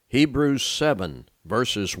Hebrews 7,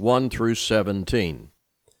 verses 1 through 17.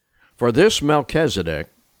 For this Melchizedek,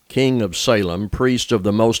 king of Salem, priest of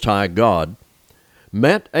the Most High God,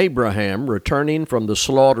 met Abraham returning from the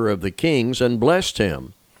slaughter of the kings and blessed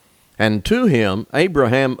him. And to him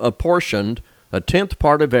Abraham apportioned a tenth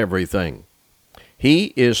part of everything.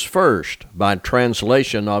 He is first, by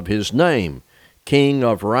translation of his name, King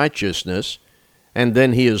of Righteousness, and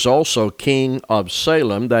then he is also King of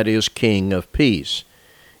Salem, that is, King of Peace.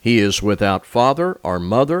 He is without father or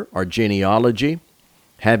mother or genealogy,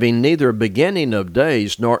 having neither beginning of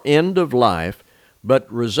days nor end of life,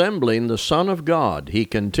 but resembling the Son of God, he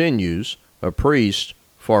continues a priest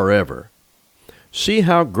forever. See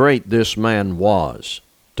how great this man was,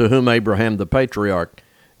 to whom Abraham the patriarch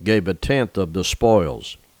gave a tenth of the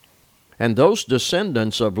spoils. And those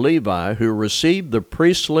descendants of Levi who received the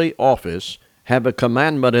priestly office have a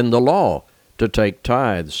commandment in the law to take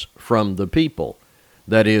tithes from the people,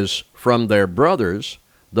 that is, from their brothers,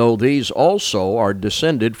 though these also are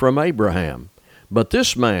descended from Abraham. But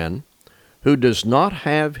this man, who does not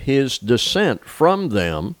have his descent from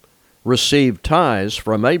them, received tithes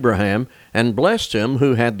from Abraham and blessed him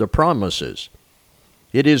who had the promises.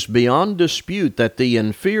 It is beyond dispute that the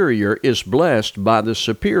inferior is blessed by the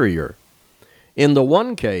superior. In the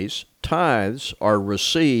one case, tithes are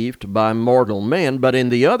received by mortal men, but in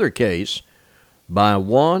the other case, by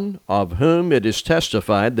one of whom it is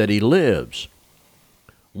testified that he lives.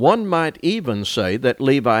 One might even say that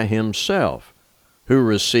Levi himself, who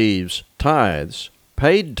receives tithes,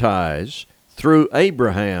 paid tithes through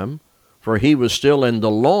Abraham, for he was still in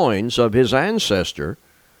the loins of his ancestor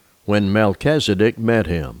when Melchizedek met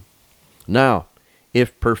him. Now,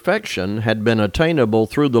 if perfection had been attainable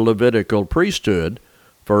through the Levitical priesthood,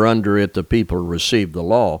 for under it the people received the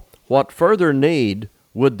law, what further need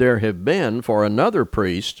would there have been for another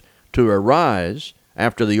priest to arise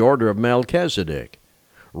after the order of Melchizedek,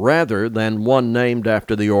 rather than one named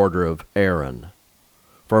after the order of Aaron?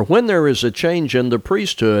 For when there is a change in the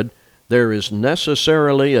priesthood, there is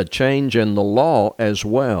necessarily a change in the law as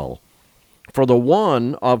well. For the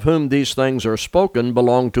one of whom these things are spoken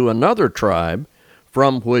belonged to another tribe,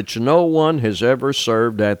 from which no one has ever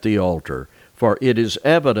served at the altar. For it is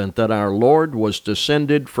evident that our Lord was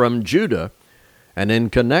descended from Judah, and in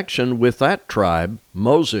connection with that tribe,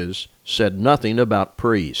 Moses said nothing about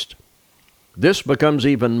priest. This becomes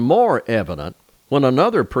even more evident when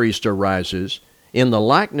another priest arises in the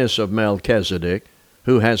likeness of Melchizedek,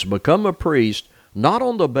 who has become a priest not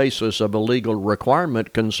on the basis of a legal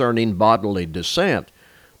requirement concerning bodily descent,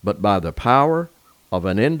 but by the power of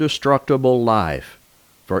an indestructible life.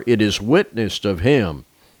 For it is witnessed of him,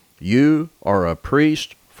 "You are a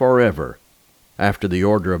priest forever," after the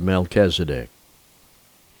order of Melchizedek.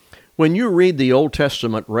 When you read the Old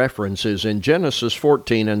Testament references in Genesis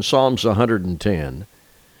 14 and Psalms 110,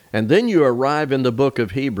 and then you arrive in the book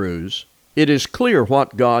of Hebrews, it is clear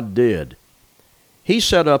what God did. He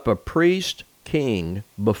set up a priest king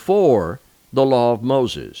before the law of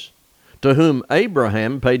Moses, to whom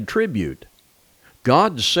Abraham paid tribute.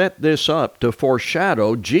 God set this up to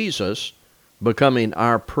foreshadow Jesus becoming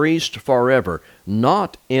our priest forever,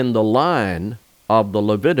 not in the line of the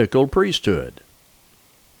Levitical priesthood.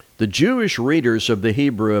 The Jewish readers of the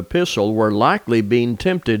Hebrew epistle were likely being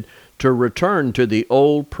tempted to return to the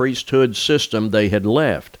old priesthood system they had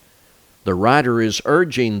left. The writer is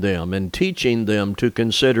urging them and teaching them to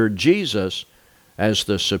consider Jesus as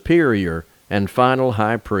the superior and final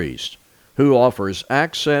high priest, who offers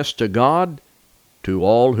access to God to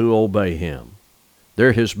all who obey him.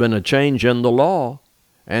 There has been a change in the law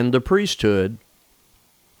and the priesthood.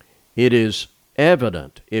 It is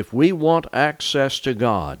evident if we want access to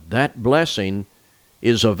God, that blessing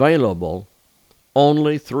is available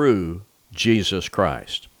only through Jesus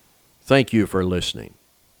Christ. Thank you for listening.